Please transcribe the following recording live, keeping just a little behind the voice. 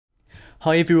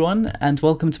Hi everyone, and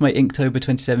welcome to my Inktober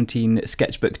 2017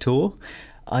 sketchbook tour.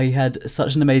 I had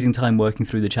such an amazing time working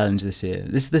through the challenge this year.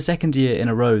 This is the second year in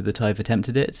a row that I've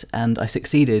attempted it, and I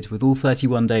succeeded with all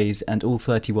 31 days and all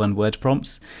 31 word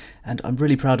prompts, and I'm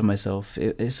really proud of myself.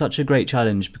 It's such a great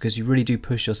challenge because you really do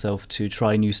push yourself to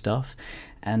try new stuff,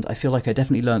 and I feel like I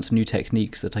definitely learned some new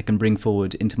techniques that I can bring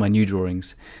forward into my new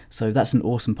drawings, so that's an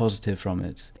awesome positive from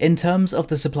it. In terms of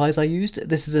the supplies I used,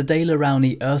 this is a Daler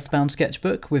Rowney Earthbound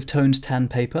sketchbook with toned tan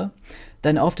paper.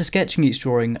 Then after sketching each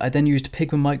drawing, I then used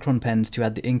Pigma Micron pens to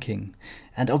add the inking,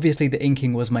 and obviously the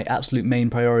inking was my absolute main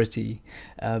priority.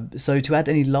 So to add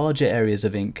any larger areas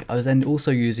of ink, I was then also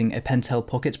using a Pentel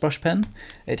pocket brush pen.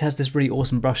 It has this really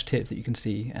awesome brush tip that you can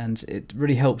see, and it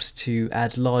really helps to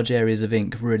add large areas of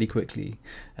ink really quickly,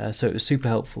 so it was super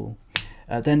helpful.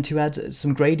 Then to add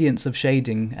some gradients of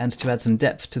shading and to add some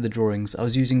depth to the drawings, I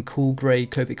was using cool grey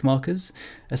Copic markers,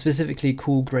 specifically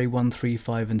cool grey 1, 3,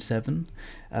 5 and 7.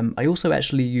 I also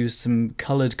actually used some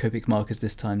coloured Copic markers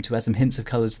this time to add some hints of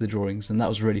colour to the drawings, and that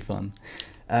was really fun.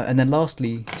 And then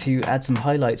lastly, to add some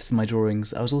highlights to my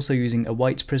drawings, I was also using a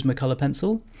white Prismacolor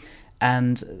pencil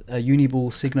and a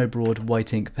Uni-Ball Signo Broad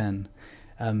white ink pen.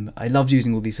 I loved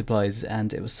using all these supplies,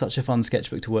 and it was such a fun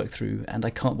sketchbook to work through, and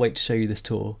I can't wait to show you this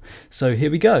tour. So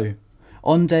here we go!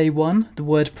 On day 1, the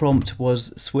word prompt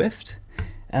was swift,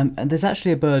 and there's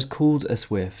actually a bird called a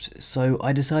swift, so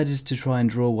I decided to try and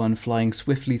draw one flying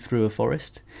swiftly through a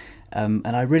forest, and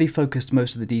I really focused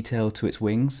most of the detail to its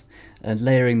wings,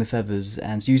 layering the feathers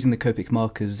and using the Copic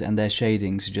markers and their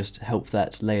shading to just help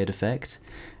that layered effect.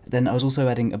 Then I was also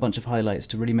adding a bunch of highlights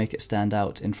to really make it stand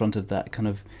out in front of that kind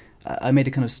of I made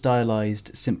a kind of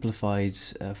stylized, simplified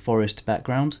forest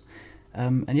background,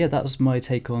 and yeah, that was my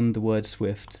take on the word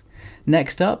swift.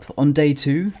 Next up, on day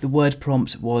 2, the word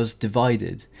prompt was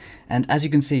divided, and as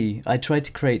you can see, I tried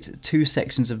to create 2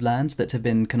 sections of land that have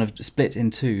been kind of split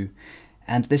in 2,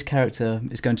 and this character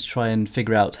is going to try and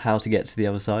figure out how to get to the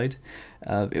other side.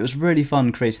 It was really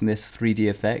fun creating this 3D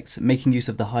effect, making use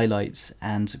of the highlights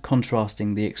and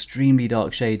contrasting the extremely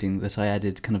dark shading that I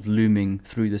added kind of looming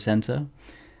through the centre.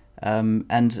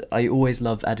 And I always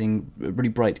love adding really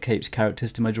bright caped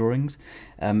characters to my drawings,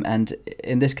 and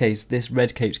in this case this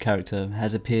red caped character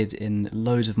has appeared in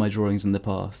loads of my drawings in the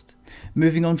past.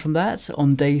 Moving on from that,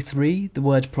 on day 3 the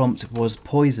word prompt was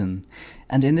poison,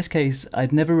 and in this case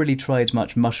I'd never really tried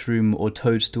much mushroom or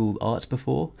toadstool art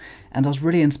before, and I was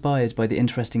really inspired by the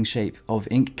interesting shape of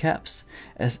ink caps,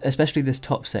 especially this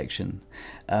top section,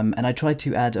 and I tried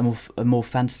to add a more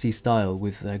fantasy style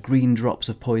with green drops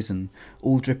of poison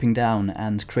all dripping down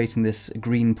and creating this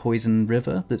green poison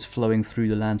river that's flowing through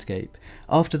the landscape.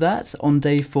 After that, on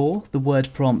day 4 the word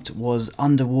prompt was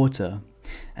underwater,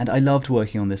 and I loved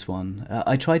working on this one.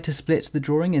 I tried to split the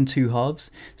drawing in 2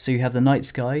 halves, so you have the night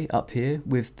sky up here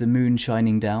with the moon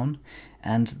shining down,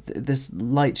 and this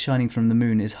light shining from the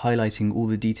moon is highlighting all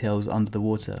the details under the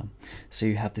water. So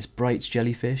you have this bright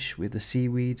jellyfish with the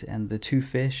seaweed and the 2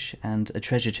 fish and a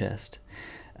treasure chest.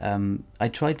 I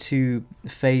tried to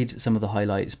fade some of the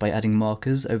highlights by adding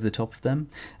markers over the top of them.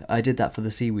 I did that for the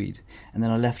seaweed, and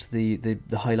then I left the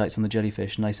highlights on the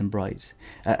jellyfish nice and bright.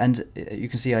 And you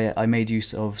can see I made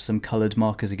use of some coloured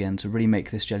markers again to really make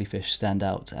this jellyfish stand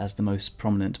out as the most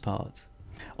prominent part.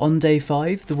 On day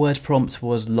 5, the word prompt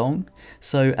was long,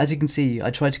 so as you can see I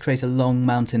tried to create a long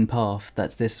mountain path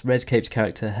that this red caped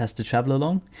character has to travel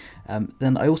along.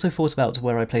 Then I also thought about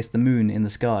where I placed the moon in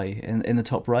the sky, in the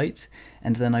top right,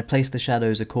 and then I placed the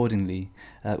shadows accordingly,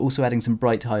 also adding some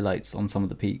bright highlights on some of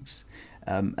the peaks.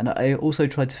 And I also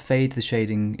tried to fade the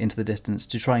shading into the distance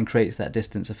to try and create that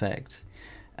distance effect.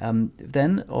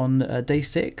 Then on day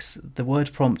 6, the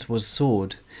word prompt was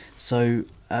sword, so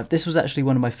this was actually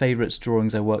one of my favourite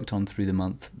drawings I worked on through the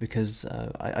month because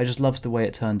I just loved the way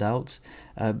it turned out,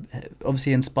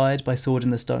 obviously inspired by Sword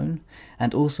in the Stone,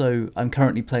 and also I'm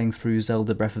currently playing through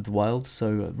Zelda Breath of the Wild,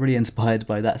 so really inspired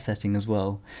by that setting as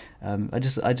well. I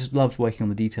just loved working on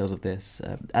the details of this,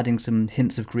 adding some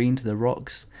hints of green to the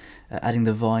rocks, adding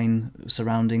the vine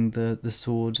surrounding the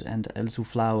sword and a little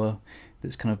flower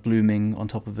that's kind of blooming on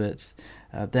top of it,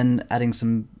 then adding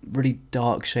some really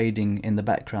dark shading in the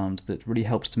background that really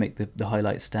helps to make the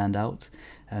highlights stand out,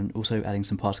 and also adding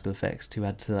some particle effects to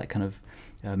add to that kind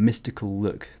of mystical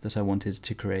look that I wanted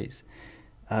to create.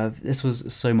 This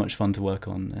was so much fun to work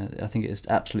on. I think it's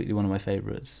absolutely one of my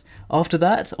favourites. After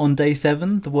that, on day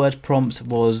 7, the word prompt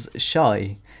was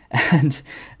shy, and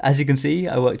as you can see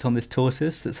I worked on this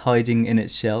tortoise that's hiding in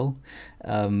its shell,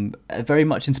 very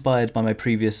much inspired by my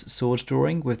previous sword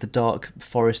drawing with the dark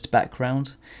forest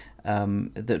background.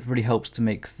 that really helps to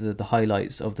make the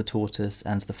highlights of the tortoise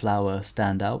and the flower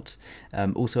stand out.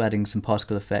 Also adding some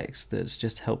particle effects that's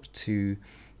just helped to,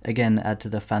 again, add to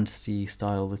the fantasy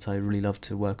style that I really love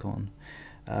to work on.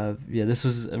 Yeah, this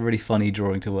was a really funny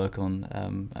drawing to work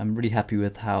on. I'm really happy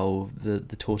with how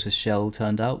the tortoise shell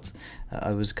turned out.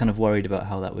 I was kind of worried about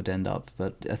how that would end up,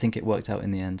 but I think it worked out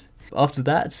in the end. After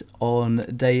that, on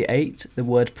day 8, the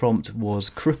word prompt was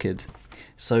crooked.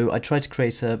 So I tried to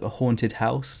create a haunted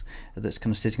house that's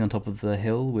kind of sitting on top of the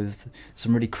hill with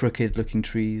some really crooked looking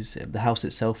trees. The house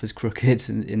itself is crooked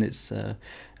in its, I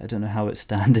don't know how it's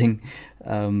standing.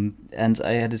 And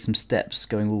I added some steps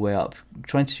going all the way up,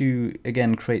 trying to,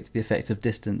 again, create the effect of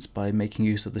distance by making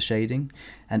use of the shading,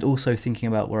 and also thinking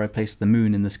about where I placed the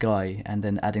moon in the sky, and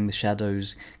then adding the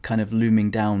shadows kind of looming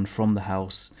down from the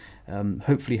house,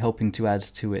 hopefully helping to add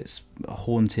to its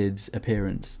haunted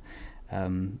appearance.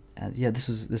 And yeah, this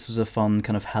was a fun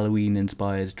kind of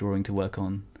Halloween-inspired drawing to work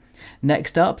on.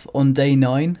 Next up, on day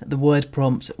 9, the word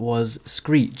prompt was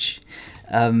screech.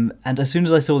 And as soon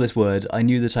as I saw this word, I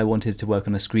knew that I wanted to work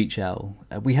on a screech owl.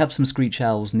 We have some screech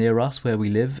owls near us where we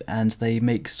live, and they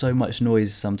make so much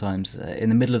noise sometimes in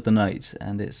the middle of the night,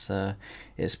 and it's a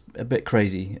bit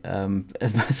crazy.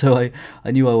 So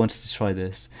I knew I wanted to try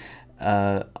this.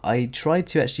 I tried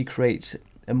to actually create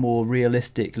a more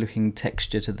realistic looking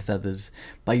texture to the feathers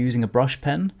by using a brush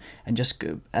pen and just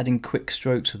adding quick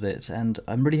strokes with it, and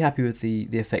I'm really happy with the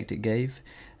effect it gave.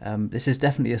 This is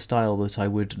definitely a style that I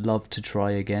would love to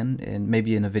try again,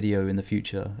 maybe in a video in the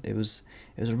future. It was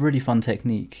a really fun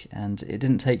technique, and it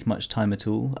didn't take much time at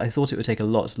all. I thought it would take a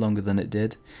lot longer than it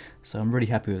did, so I'm really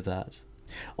happy with that.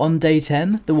 On day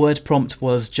 10, the word prompt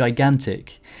was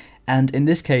gigantic. And in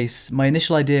this case, my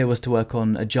initial idea was to work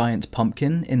on a giant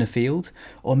pumpkin in a field,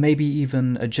 or maybe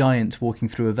even a giant walking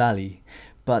through a valley.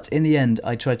 But in the end,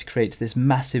 I tried to create this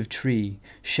massive tree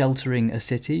sheltering a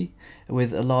city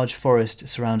with a large forest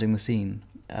surrounding the scene.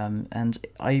 And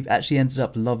I actually ended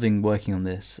up loving working on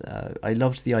this. I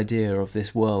loved the idea of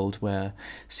this world where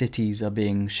cities are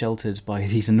being sheltered by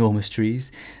these enormous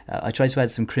trees. I tried to add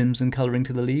some crimson colouring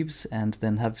to the leaves and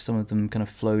then have some of them kind of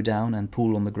flow down and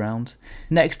pool on the ground.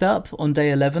 Next up, on day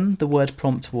 11, the word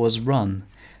prompt was run.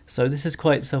 So this is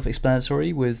quite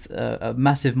self-explanatory, with a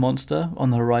massive monster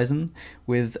on the horizon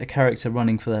with a character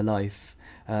running for their life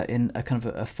in a kind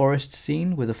of a forest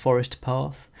scene with a forest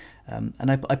path.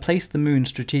 And I placed the moon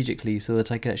strategically so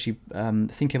that I could actually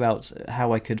think about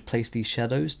how I could place these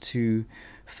shadows to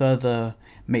further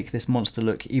make this monster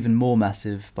look even more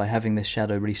massive by having this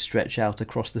shadow really stretch out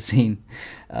across the scene.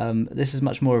 This is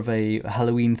much more of a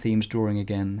Halloween themed drawing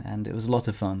again, and it was a lot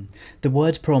of fun. The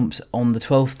word prompt on the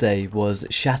 12th day was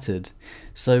shattered,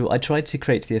 so I tried to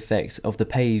create the effect of the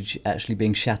page actually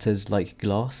being shattered like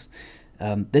glass.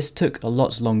 This took a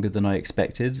lot longer than I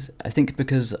expected, I think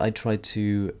because I tried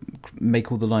to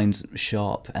make all the lines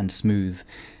sharp and smooth,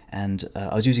 and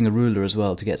I was using a ruler as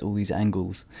well to get all these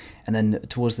angles, and then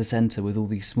towards the centre with all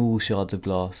these small shards of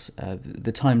glass.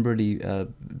 The time really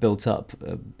built up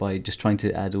by just trying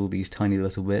to add all these tiny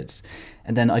little bits,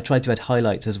 and then I tried to add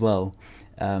highlights as well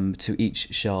to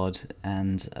each shard,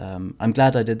 and I'm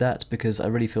glad I did that because I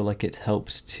really feel like it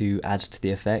helped to add to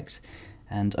the effect.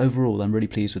 And overall, I'm really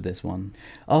pleased with this one.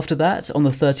 After that, on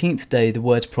the 13th day, the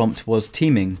word prompt was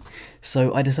teeming.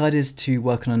 So I decided to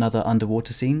work on another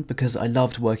underwater scene because I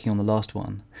loved working on the last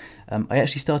one. I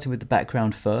actually started with the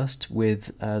background first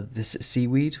with this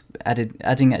seaweed,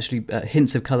 adding actually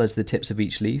hints of colour to the tips of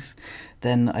each leaf.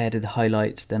 Then I added the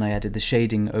highlights, then I added the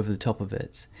shading over the top of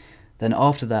it. Then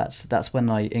after that, that's when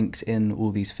I inked in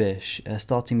all these fish,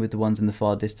 starting with the ones in the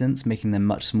far distance, making them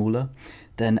much smaller,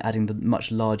 then adding the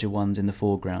much larger ones in the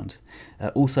foreground.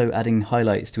 Also adding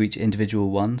highlights to each individual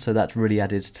one, so that really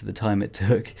added to the time it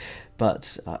took,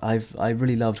 but I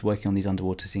really loved working on these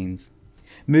underwater scenes.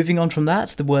 Moving on from that,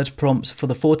 the word prompt for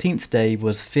the 14th day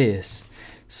was fierce.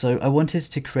 So I wanted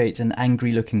to create an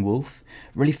angry looking wolf,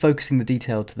 really focusing the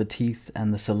detail to the teeth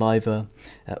and the saliva,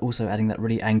 also adding that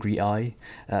really angry eye,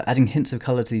 adding hints of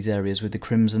colour to these areas with the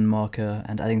crimson marker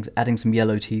and adding some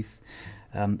yellow teeth.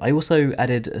 I also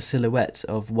added a silhouette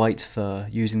of white fur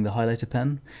using the highlighter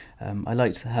pen. I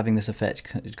liked having this effect,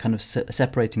 kind of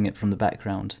separating it from the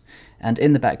background. And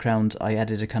in the background I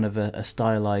added a kind of a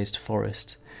stylized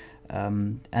forest.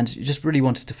 And just really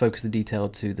wanted to focus the detail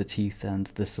to the teeth and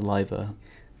the saliva.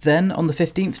 Then, on the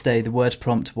 15th day, the word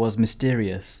prompt was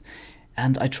mysterious,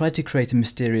 and I tried to create a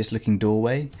mysterious looking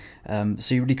doorway,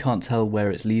 so you really can't tell where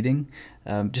it's leading,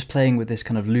 just playing with this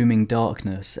kind of looming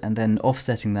darkness, and then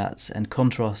offsetting that and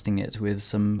contrasting it with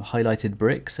some highlighted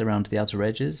bricks around the outer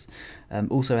edges,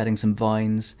 also adding some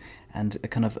vines, and a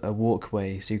kind of a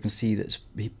walkway, so you can see that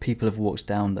people have walked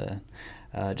down there.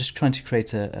 Just trying to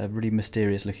create a really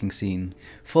mysterious looking scene.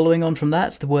 Following on from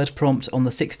that, the word prompt on the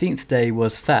 16th day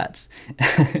was fat.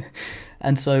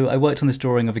 And so I worked on this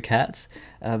drawing of a cat.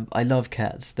 I love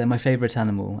cats, they're my favourite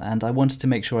animal, and I wanted to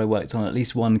make sure I worked on at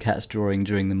least one cat drawing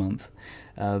during the month.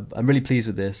 I'm really pleased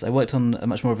with this. I worked on a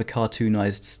much more of a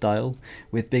cartoonised style,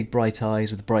 with big bright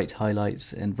eyes, with bright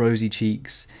highlights and rosy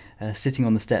cheeks, sitting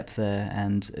on the step there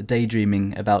and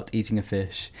daydreaming about eating a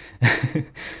fish.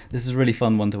 This is a really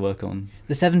fun one to work on.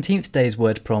 The 17th day's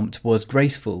word prompt was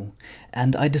graceful,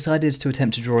 and I decided to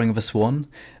attempt a drawing of a swan,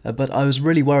 but I was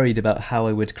really worried about how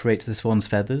I would create the swan's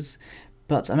feathers.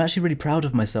 But I'm actually really proud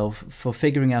of myself for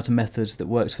figuring out a method that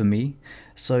worked for me.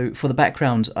 So for the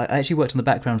background, I actually worked on the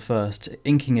background first,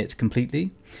 inking it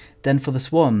completely. Then for the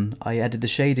swan, I added the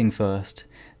shading first,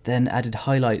 then added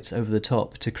highlights over the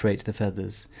top to create the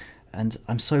feathers. And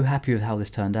I'm so happy with how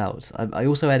this turned out. I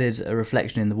also added a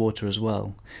reflection in the water as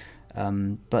well.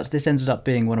 But this ended up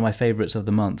being one of my favourites of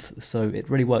the month, so it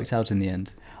really worked out in the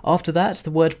end. After that,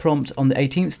 the word prompt on the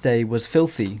 18th day was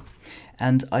filthy.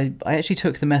 And I actually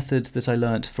took the method that I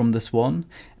learnt from the swan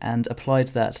and applied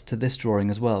that to this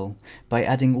drawing as well, by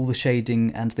adding all the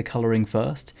shading and the colouring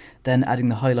first, then adding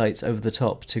the highlights over the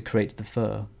top to create the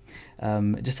fur.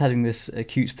 Just having this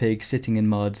cute pig sitting in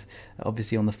mud,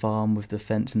 obviously on the farm with the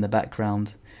fence in the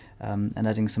background, and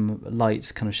adding some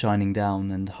light kind of shining down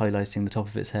and highlighting the top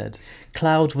of its head.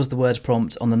 Cloud was the word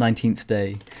prompt on the 19th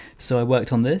day, so I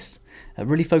worked on this,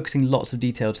 really focusing lots of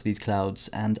detail to these clouds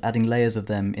and adding layers of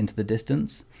them into the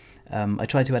distance. I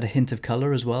tried to add a hint of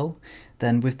colour as well.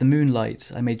 Then with the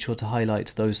moonlight, I made sure to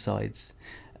highlight those sides.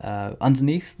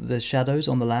 Underneath, there's shadows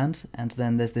on the land, and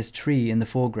then there's this tree in the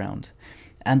foreground.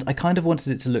 And I kind of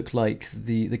wanted it to look like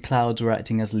the clouds were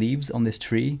acting as leaves on this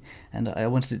tree, and I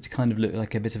wanted it to kind of look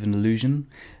like a bit of an illusion.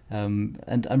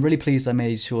 And I'm really pleased I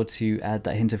made sure to add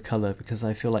that hint of colour, because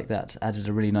I feel like that added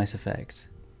a really nice effect.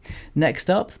 Next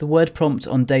up, the word prompt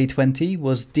on day 20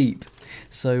 was deep.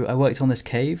 So I worked on this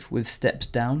cave with steps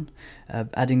down,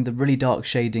 adding the really dark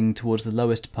shading towards the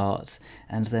lowest part,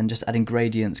 and then just adding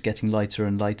gradients getting lighter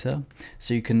and lighter,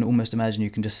 so you can almost imagine you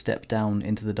can just step down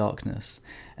into the darkness.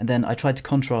 And then I tried to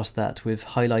contrast that with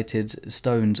highlighted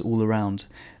stones all around,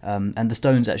 and the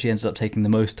stones actually ended up taking the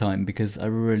most time because I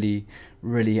really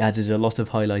added a lot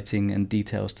of highlighting and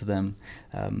details to them,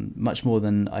 much more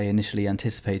than I initially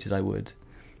anticipated I would.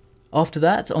 After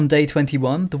that, on day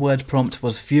 21, the word prompt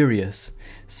was furious.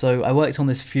 So I worked on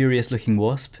this furious looking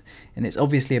wasp, and it's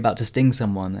obviously about to sting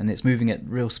someone, and it's moving at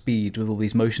real speed with all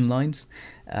these motion lines.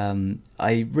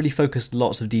 I really focused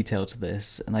lots of detail to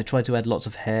this, and I tried to add lots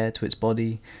of hair to its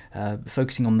body,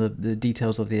 focusing on the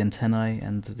details of the antennae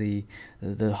and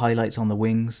the highlights on the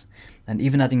wings, and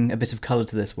even adding a bit of colour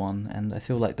to this one, and I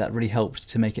feel like that really helped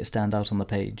to make it stand out on the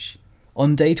page.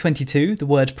 On day 22, the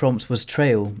word prompt was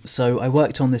trail, so I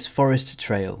worked on this forest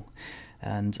trail,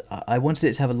 and I wanted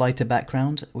it to have a lighter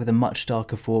background with a much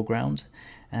darker foreground,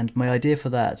 and my idea for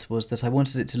that was that I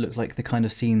wanted it to look like the kind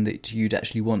of scene that you'd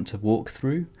actually want to walk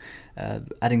through,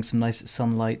 adding some nice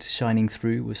sunlight shining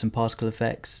through with some particle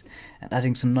effects, and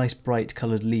adding some nice bright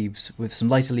coloured leaves with some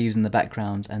lighter leaves in the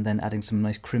background, and then adding some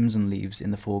nice crimson leaves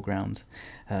in the foreground.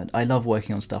 I love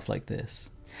working on stuff like this.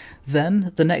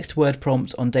 Then, the next word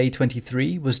prompt on day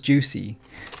 23 was juicy,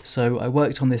 so I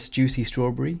worked on this juicy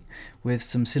strawberry with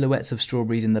some silhouettes of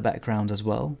strawberries in the background as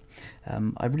well.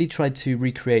 I really tried to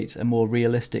recreate a more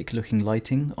realistic looking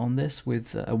lighting on this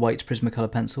with a white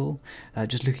Prismacolor pencil,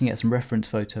 just looking at some reference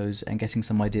photos and getting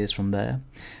some ideas from there.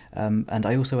 And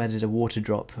I also added a water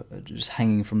drop just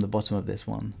hanging from the bottom of this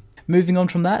one. Moving on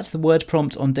from that, the word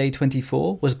prompt on day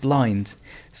 24 was blind.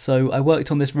 So I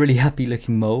worked on this really happy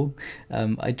looking mole.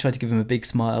 I tried to give him a big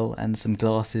smile and some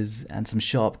glasses and some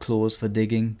sharp claws for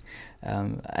digging.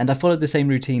 And I followed the same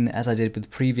routine as I did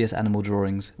with previous animal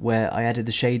drawings, where I added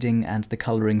the shading and the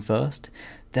colouring first,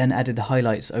 then added the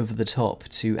highlights over the top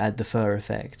to add the fur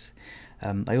effect.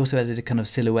 I also added a kind of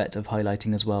silhouette of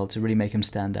highlighting as well to really make him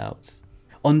stand out.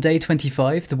 On day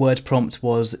 25, the word prompt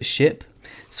was ship,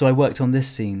 so I worked on this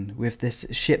scene with this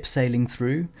ship sailing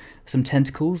through, some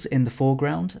tentacles in the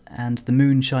foreground, and the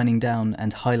moon shining down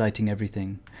and highlighting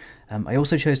everything. I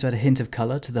also chose to add a hint of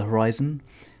colour to the horizon,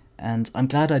 and I'm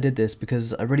glad I did this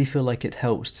because I really feel like it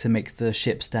helped to make the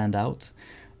ship stand out.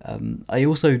 I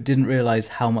also didn't realise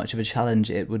how much of a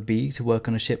challenge it would be to work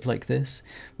on a ship like this,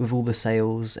 with all the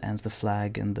sails and the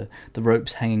flag and the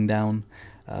ropes hanging down.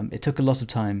 It took a lot of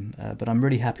time, but I'm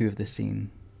really happy with this scene.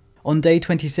 On day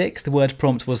 26, the word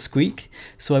prompt was squeak,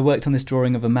 so I worked on this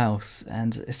drawing of a mouse,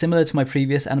 and similar to my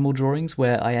previous animal drawings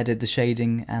where I added the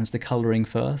shading and the colouring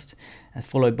first,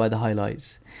 followed by the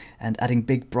highlights, and adding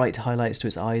big bright highlights to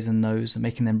its eyes and nose,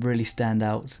 making them really stand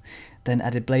out, then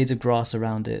added blades of grass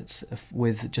around it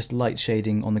with just light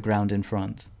shading on the ground in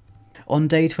front. On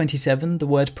day 27, the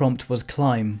word prompt was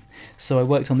climb, so I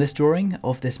worked on this drawing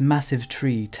of this massive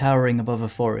tree towering above a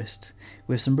forest,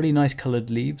 with some really nice coloured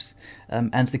leaves,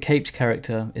 and the caped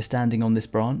character is standing on this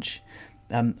branch.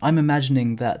 I'm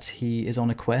imagining that he is on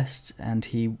a quest and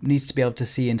he needs to be able to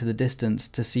see into the distance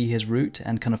to see his route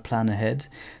and kind of plan ahead,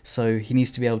 so he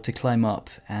needs to be able to climb up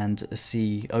and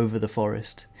see over the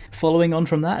forest. Following on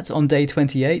from that, on day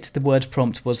 28, the word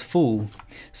prompt was fall,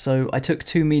 so I took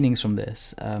two meanings from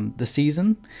this. The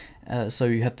season, so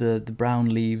you have the brown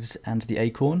leaves and the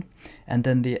acorn, and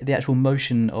then the actual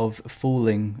motion of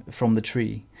falling from the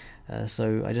tree.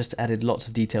 So I just added lots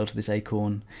of detail to this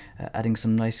acorn, adding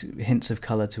some nice hints of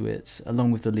colour to it,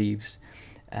 along with the leaves.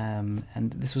 And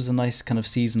this was a nice kind of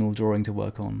seasonal drawing to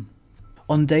work on.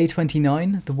 On day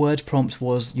 29, the word prompt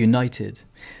was united.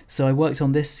 So I worked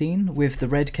on this scene with the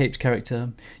red caped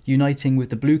character uniting with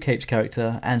the blue caped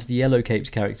character and the yellow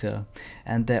caped character,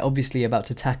 and they're obviously about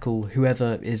to tackle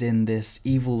whoever is in this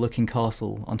evil looking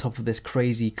castle on top of this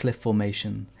crazy cliff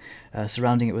formation,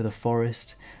 surrounding it with a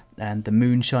forest, and the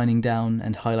moon shining down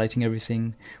and highlighting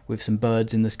everything with some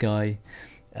birds in the sky.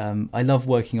 I love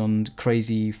working on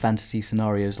crazy fantasy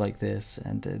scenarios like this,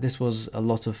 and this was a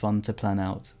lot of fun to plan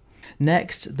out.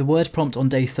 Next, the word prompt on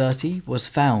day 30 was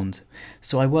found,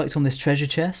 so I worked on this treasure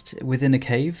chest within a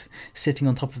cave, sitting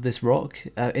on top of this rock,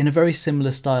 in a very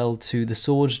similar style to the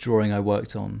swords drawing I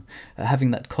worked on,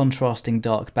 having that contrasting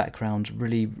dark background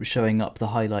really showing up the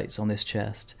highlights on this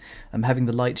chest, having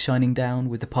the light shining down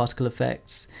with the particle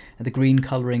effects, and the green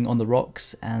colouring on the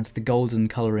rocks, and the golden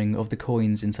colouring of the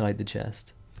coins inside the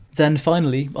chest. Then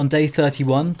finally, on day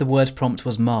 31, the word prompt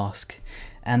was mask.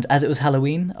 And as it was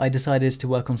Halloween, I decided to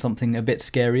work on something a bit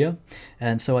scarier,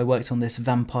 and so I worked on this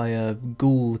vampire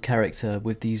ghoul character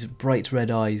with these bright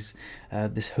red eyes,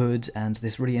 this hood, and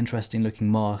this really interesting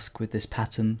looking mask with this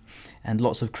pattern, and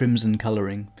lots of crimson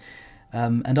colouring.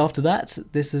 And after that,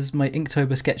 this is my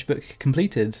Inktober sketchbook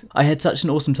completed. I had such an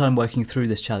awesome time working through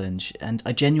this challenge, and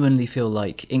I genuinely feel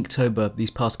like Inktober these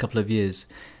past couple of years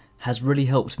has really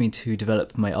helped me to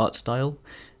develop my art style.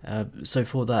 So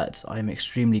for that, I'm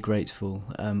extremely grateful.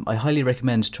 I highly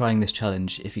recommend trying this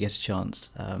challenge if you get a chance.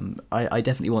 I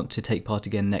definitely want to take part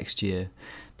again next year,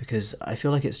 because I feel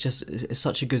like it's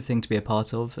such a good thing to be a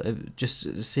part of.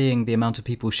 Just seeing the amount of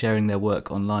people sharing their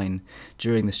work online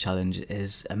during this challenge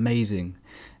is amazing,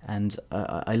 and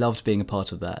I loved being a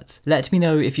part of that. Let me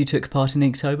know if you took part in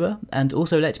Inktober, and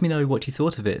also let me know what you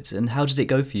thought of it and how did it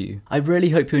go for you. I really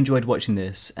hope you enjoyed watching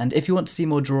this, and if you want to see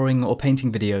more drawing or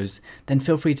painting videos, then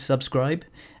feel free to subscribe,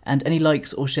 and any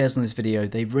likes or shares on this video,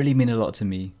 they really mean a lot to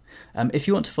me. If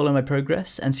you want to follow my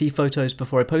progress and see photos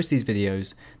before I post these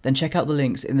videos, then check out the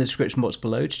links in the description box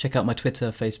below to check out my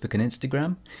Twitter, Facebook and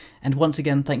Instagram. And once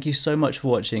again, thank you so much for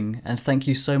watching, and thank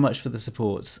you so much for the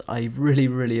support. I really,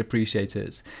 really appreciate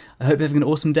it. I hope you're having an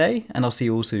awesome day, and I'll see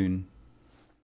you all soon.